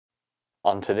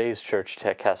On today's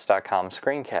ChurchTechCast.com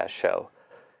screencast show,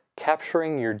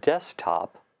 capturing your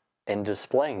desktop and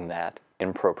displaying that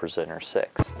in ProPresenter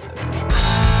 6.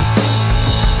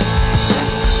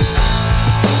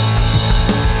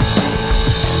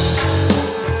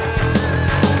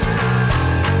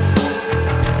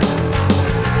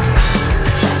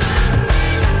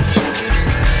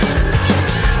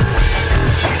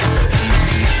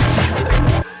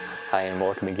 Hi, and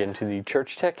welcome again to the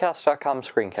ChurchTechCast.com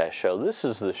screencast show. This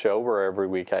is the show where every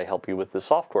week I help you with the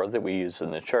software that we use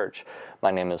in the church. My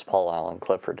name is Paul Allen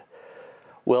Clifford.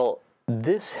 Well,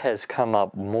 this has come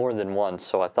up more than once,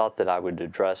 so I thought that I would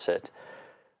address it.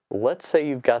 Let's say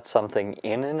you've got something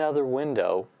in another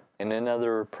window, in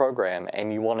another program,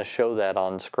 and you want to show that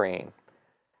on screen.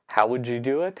 How would you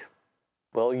do it?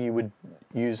 Well, you would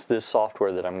use this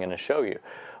software that I'm going to show you.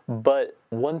 But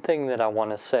one thing that I want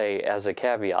to say as a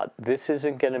caveat, this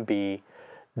isn't going to be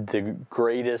the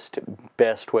greatest,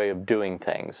 best way of doing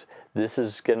things. This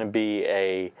is going to be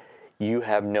a you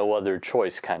have no other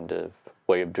choice kind of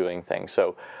way of doing things.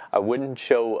 So I wouldn't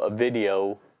show a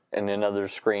video in another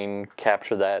screen,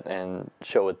 capture that and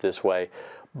show it this way.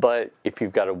 But if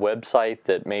you've got a website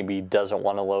that maybe doesn't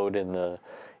want to load in the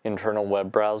internal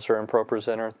web browser in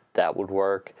ProPresenter, that would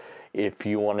work. If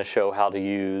you want to show how to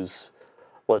use,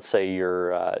 let's say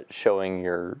you're showing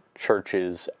your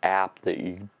church's app that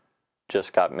you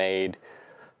just got made,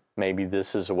 maybe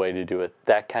this is a way to do it,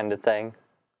 that kind of thing,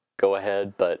 go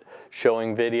ahead. But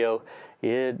showing video,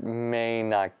 it may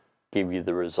not give you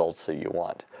the results that you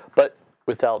want. But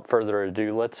without further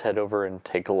ado, let's head over and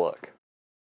take a look.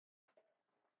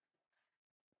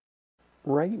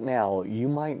 Right now, you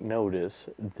might notice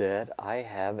that I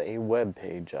have a web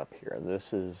page up here.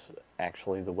 This is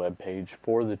actually the web page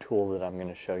for the tool that I'm going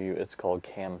to show you. It's called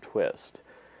Camtwist.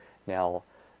 Now,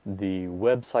 the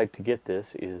website to get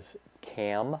this is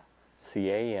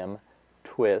C-A-M,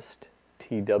 twist,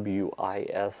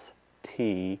 T-W-I-S-T,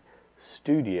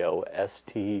 studio,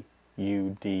 S-T-U-D-I-O.com.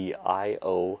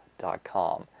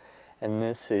 And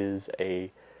this is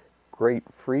a great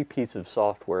free piece of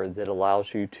software that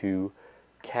allows you to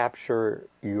capture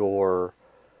your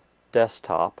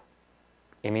desktop,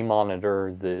 any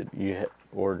monitor that you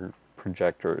or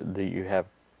projector that you have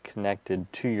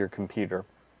connected to your computer,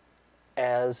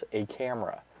 as a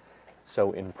camera.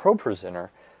 So in ProPresenter,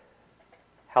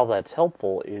 how that's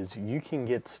helpful is you can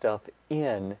get stuff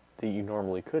in that you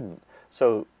normally couldn't.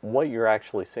 So what you're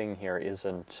actually seeing here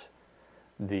isn't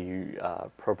the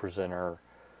ProPresenter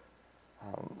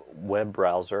web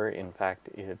browser. In fact,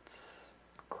 it's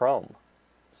Chrome.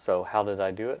 So how did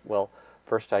I do it? Well,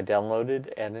 first I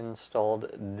downloaded and installed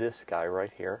this guy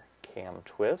right here,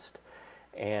 Camtwist,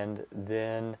 and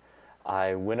then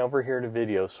I went over here to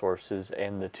video sources,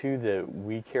 and the two that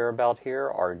we care about here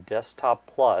are Desktop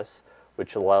Plus,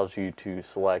 which allows you to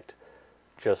select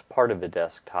just part of a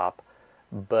desktop,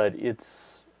 but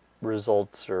its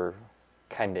results are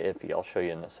kind of iffy. I'll show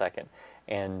you in a second.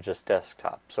 And just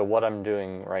desktop. So what I'm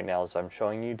doing right now is I'm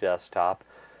showing you desktop.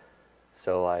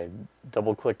 So I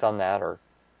double clicked on that, or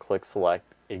click select.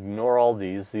 Ignore all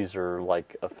these. These are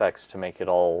like effects to make it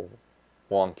all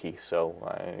wonky, so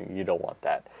you don't want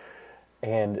that.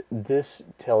 And this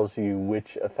tells you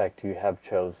which effect you have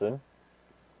chosen,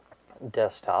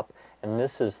 desktop, and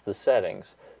this is the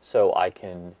settings. So I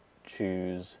can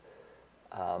choose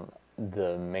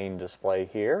the main display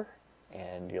here,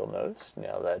 and you'll notice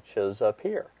now that shows up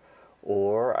here.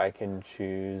 Or I can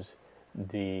choose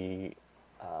the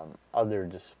other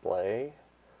display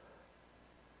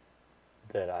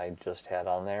that I just had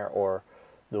on there, or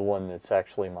the one that's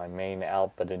actually my main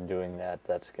out, but in doing that,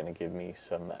 that's going to give me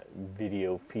some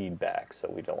video feedback, so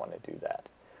we don't want to do that.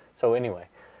 So anyway,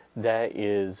 that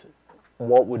is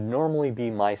what would normally be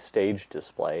my stage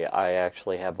display. I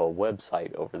actually have a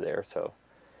website over there, so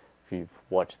if you've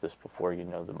watched this before, you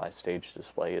know that my stage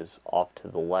display is off to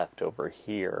the left over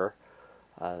here,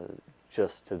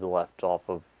 just to the left off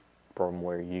of from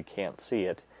where you can't see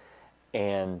it.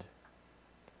 And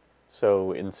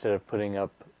so instead of putting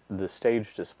up the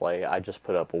stage display, I just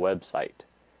put up a website.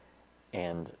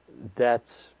 And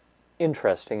that's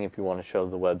interesting if you want to show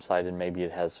the website and maybe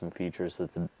it has some features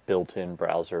that the built-in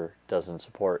browser doesn't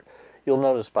support. You'll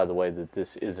notice, by the way, that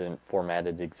this isn't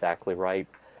formatted exactly right.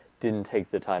 Didn't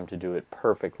take the time to do it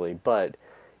perfectly, but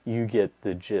you get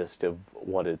the gist of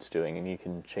what it's doing, and you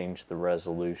can change the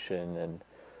resolution and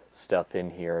stuff in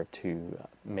here to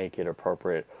make it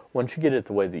appropriate. Once you get it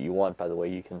the way that you want, by the way,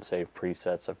 you can save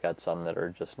presets. I've got some that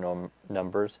are just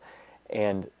numbers.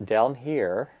 And down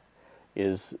here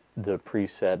is the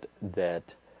preset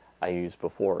that I used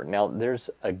before. Now, there's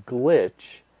a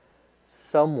glitch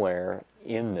somewhere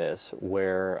in this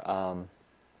where,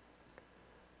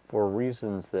 for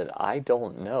reasons that I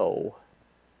don't know,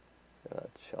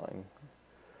 that's showing.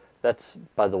 That's,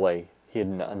 by the way,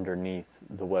 hidden underneath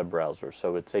the web browser,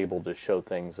 so it's able to show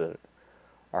things that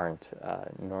aren't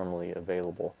normally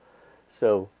available.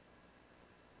 So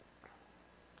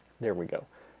there we go.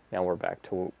 Now we're back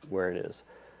to where it is.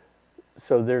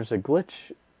 So there's a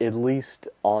glitch, at least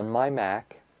on my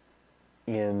Mac,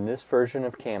 in this version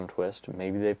of Camtwist.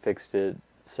 Maybe they fixed it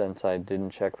since I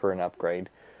didn't check for an upgrade,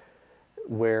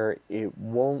 where it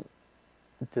won't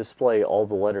display all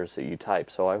the letters that you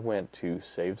type. So I went to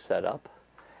Save Setup,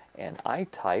 and I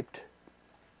typed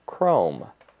Chrome,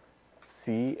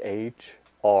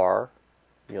 C-H-R.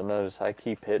 You'll notice I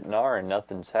keep hitting R and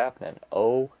nothing's happening.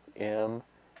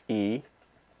 O-M-E.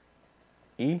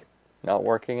 E, not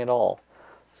working at all.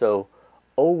 So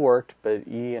O worked, but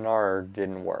E and R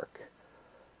didn't work.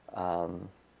 Then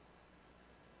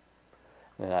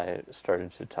I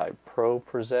started to type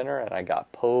ProPresenter, and I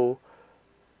got Po.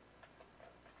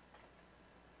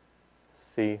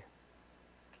 See,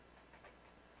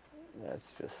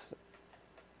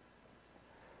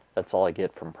 that's all I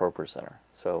get from ProPresenter.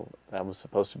 So that was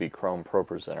supposed to be Chrome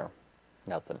ProPresenter.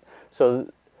 Nothing. So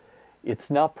it's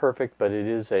not perfect, but it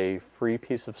is a free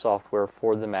piece of software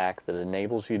for the Mac that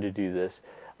enables you to do this.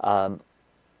 I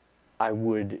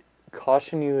would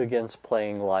caution you against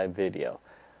playing live video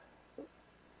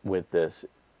with this.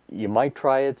 You might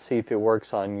try it, see if it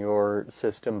works on your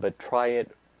system, but try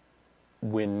it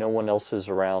when no one else is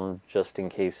around, just in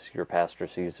case your pastor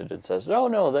sees it and says, "Oh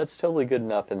no, that's totally good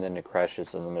enough," and then it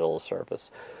crashes in the middle of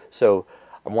service. So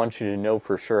I want you to know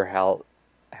for sure how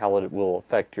it will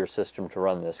affect your system to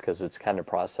run this, because it's kind of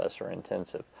processor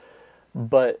intensive.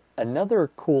 But another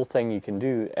cool thing you can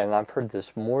do, and I've heard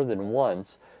this more than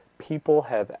once, people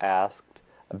have asked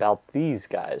about these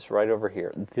guys right over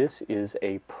here. This is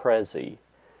a Prezi.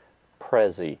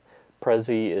 Prezi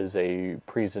is a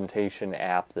presentation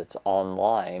app that's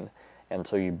online, and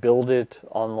so you build it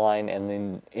online and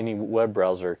then any web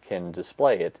browser can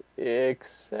display it,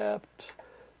 except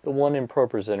the one in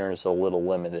ProPresenter is a little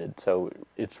limited, so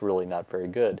it's really not very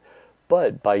good.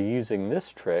 But by using this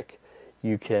trick,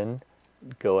 you can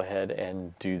go ahead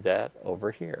and do that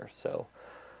over here. So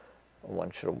I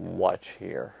want you to watch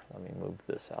here. Let me move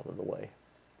this out of the way.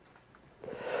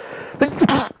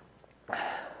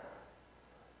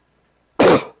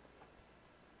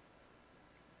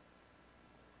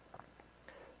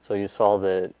 So you saw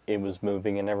that it was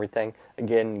moving and everything.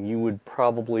 Again, you would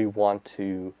probably want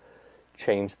to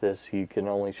change this. You can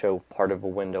only show part of a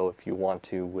window if you want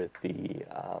to with the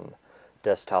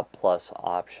Desktop Plus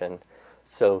option.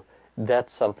 So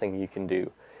that's something you can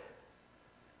do.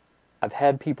 I've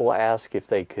had people ask if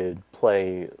they could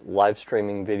play live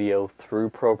streaming video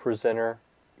through ProPresenter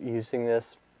using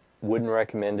this. Wouldn't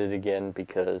recommend it again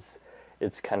because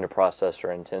it's kind of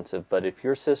processor intensive. But if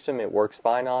your system it works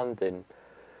fine on, then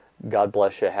God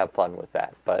bless you, have fun with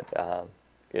that. But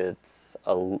it's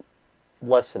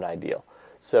less than ideal.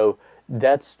 So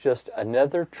that's just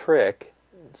another trick,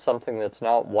 something that's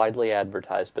not widely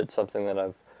advertised, but something that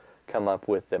I've come up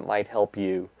with that might help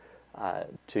you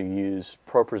to use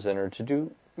ProPresenter to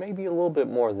do maybe a little bit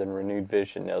more than Renewed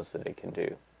Vision knows that it can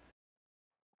do.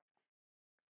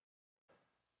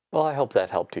 Well, I hope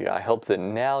that helped you. I hope that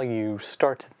now you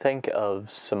start to think of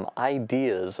some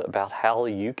ideas about how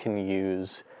you can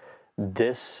use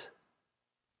this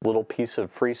little piece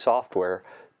of free software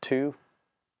to,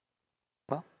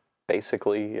 well,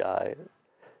 basically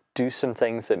do some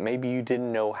things that maybe you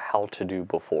didn't know how to do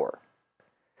before.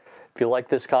 If you like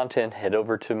this content, head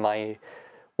over to my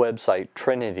website,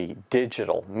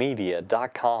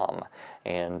 trinitydigitalmedia.com,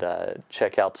 and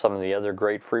check out some of the other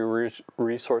great free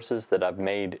resources that I've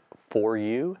made for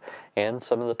you, and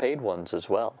some of the paid ones as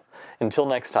well. Until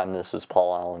next time, this is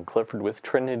Paul Allen Clifford with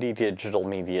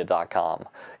trinitydigitalmedia.com.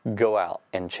 Go out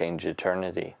and change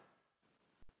eternity.